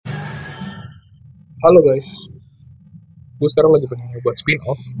Halo guys, gue sekarang lagi pengen buat spin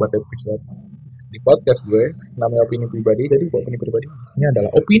off buat episode di podcast gue namanya opini pribadi. Jadi buat opini pribadi maksudnya adalah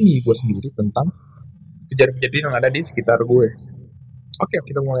opini gue sendiri tentang kejadian-kejadian yang ada di sekitar gue. Oke,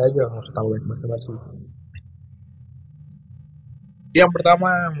 kita mulai aja, nggak usah tahu yang basa-basi. Yang pertama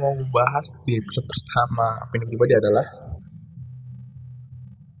mau gue bahas di episode pertama opini pribadi adalah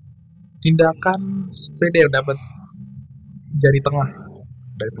tindakan sepeda yang dapat jari tengah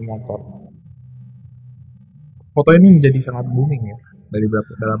dari pemotor. Foto ini menjadi sangat booming ya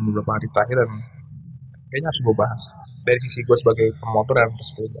dalam beberapa hari terakhir, dan kayaknya harus gue bahas dari sisi gue sebagai pemotor dan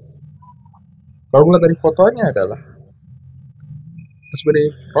pesepeda. Kalau gue lihat dari fotonya adalah pesepeda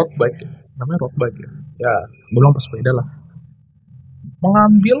road bike, namanya road bike ya. Ya, gue bilang pesepeda lah.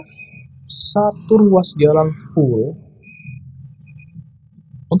 Mengambil satu ruas jalan full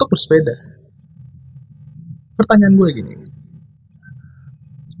untuk bersepeda. Pertanyaan gue gini,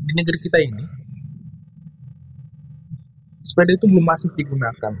 di negeri kita ini sepeda itu belum masif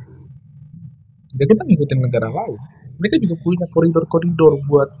digunakan. Jika kita ngikutin negara lain, mereka juga punya koridor-koridor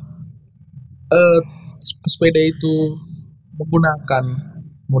buat sepeda itu menggunakan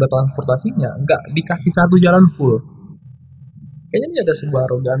moda transportasinya, nggak dikasih satu jalan full. Kayaknya ini ada sebuah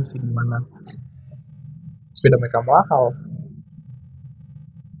arogansi di mana sepeda mereka mahal,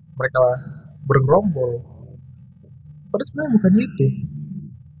 mereka bergerombol. Padahal sebenarnya bukan itu.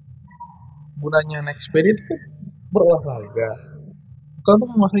 Gunanya naik sepeda itu kan berolahraga, bukan untuk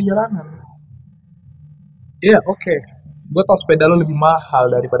menguasai jalanan. Ya oke, gue tau sepeda lo lebih mahal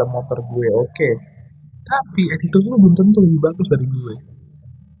daripada motor gue, oke. Tapi attitude lo belum tentu lebih bagus dari gue.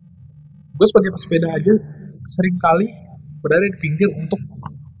 Gue sebagai pesepeda aja sering kali berada di pinggir untuk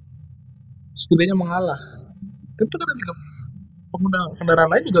setidaknya mengalah. Tentu kadang juga pengguna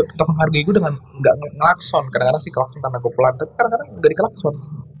kendaraan lain juga tetap menghargai gue dengan nggak ngelakson. Kadang-kadang sih klakson karena gue pelan, tapi kadang-kadang dari klakson.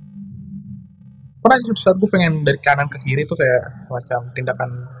 Pernah suatu saat gue pengen dari kanan ke kiri tuh kayak semacam tindakan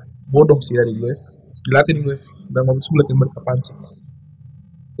bodoh sih dari gue, dilatin gue dan mobil sebelah yang berpancing.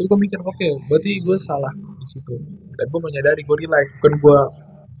 Jadi gue mikir oke, berarti gue salah di situ, dan gue menyadari gue relax, bukan gue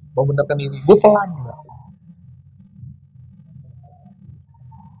membenarkan ini, gue pelan.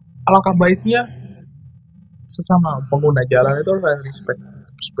 Alangkah baiknya sesama pengguna jalan itu harus saling respect.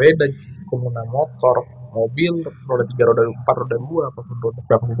 Sepeda, pengguna motor, mobil, roda 3, roda 4, roda 2, apapun roda,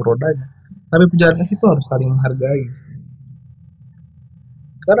 berapapun rodanya, tapi pejalan kaki itu harus saling menghargai.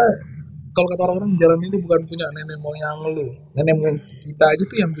 Karena kalau kata orang-orang, jalan ini bukan punya nenek moyang lu. Nenek moyang kita aja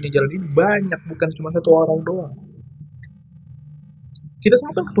tuh yang punya jalan ini banyak, bukan cuma satu orang doang. Kita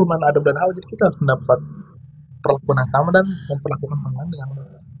semua kan keturunan Adam dan Hawa, jadi kita harus mendapat perlakuan yang sama dan memperlakukan orang dengan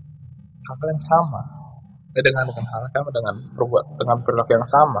hal yang sama. Dengan hal yang sama, dengan perilaku yang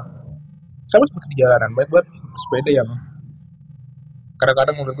sama. Sama seperti di jalanan, baik buat sepeda yang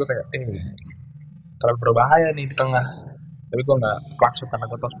kadang-kadang menurut gue kayak terlalu berbahaya nih di tengah, tapi gue nggak klakson karena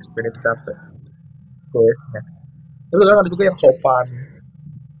gue tahu sepeda itu capek goesnya. Tapi kadang ada juga yang sopan,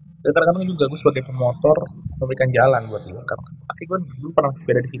 dan kadang-kadang juga gue sebagai pemotor memberikan jalan buat dia, karena tapi gue dulu pernah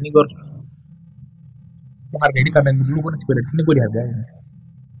sepeda di sini, gue harus menghargai ini karena dulu gue naik sepeda di sini gue dihargai.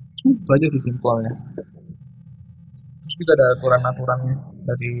 Itu aja sih simpelnya. Terus juga ada aturan-aturan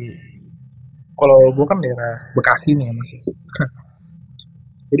dari, kalau gue kan daerah Bekasi nih ya masih.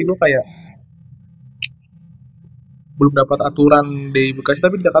 Jadi gue kayak belum dapat aturan di Bekasi,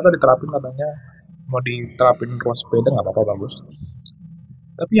 tapi di Jakarta diterapin, katanya mau diterapin ruas sepeda nggak apa-apa, bagus.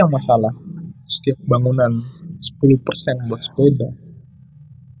 Tapi yang masalah setiap bangunan 10% buat sepeda,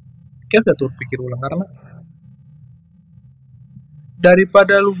 kita tuh pikir ulang, karena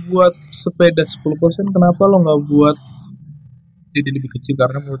daripada lu buat sepeda 10%, kenapa lo nggak buat jadi lebih kecil?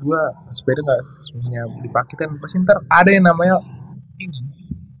 Karena menurut gua sepeda nggak semuanya dipakai, kan pasti ntar ada yang namanya ini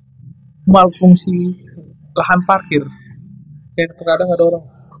malfungsi lahan parkir. Kayak terkadang ada orang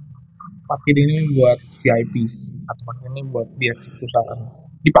parkir ini buat VIP atau parkir ini buat dia perusahaan,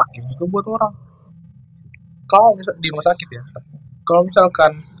 dipakai juga buat orang. Kalau misal di rumah sakit ya, kalau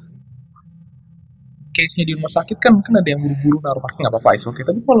misalkan case-nya di rumah sakit kan ada yang buru-buru naruh parkir, nggak apa-apa, itu oke.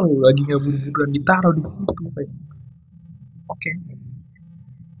 Tapi kalau lagi nggak buru-buru dan ditaruh di situ, kayak oke.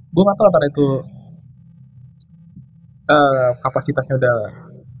 Gue nggak tahu antara itu kapasitasnya udah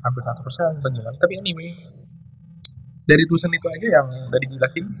hampir 100% atau gimana, tapi anyway, dari tulisan itu aja yang dari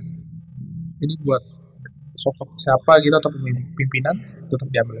jelasin ini buat sosok siapa gitu atau pimpinan, tetap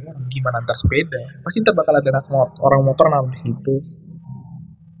diambilnya gimana antar sepeda, pasti ntar bakal ada anak orang motor naruh di situ.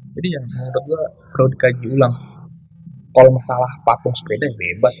 Jadi yang menurut gua perlu dikaji ulang. Kalau masalah patung sepeda ya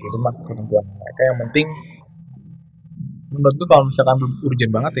bebas, itu mah ketentuan mereka. Yang penting menurut gua kalau misalkan belum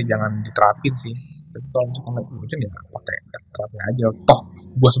urgent banget ya jangan diterapin sih. Tapi kalau misalkan urgent ya pakai terapin aja. Toh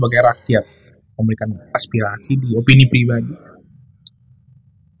gua sebagai rakyat memberikan aspirasi di opini pribadi.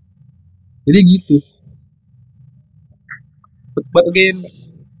 Jadi gitu. But again,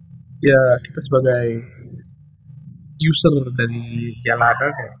 ya kita sebagai user dari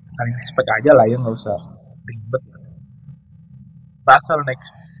jalanan kayak saling respect aja lah ya, nggak usah ribet. Asal naik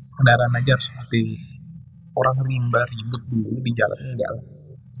kendaraan aja harus seperti orang rimba ribut dulu di jalan, enggak lah.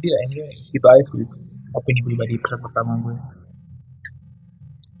 Jadi ya ini segitu aja sih opini pribadi episode pertama gue.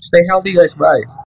 Stay healthy guys, bye.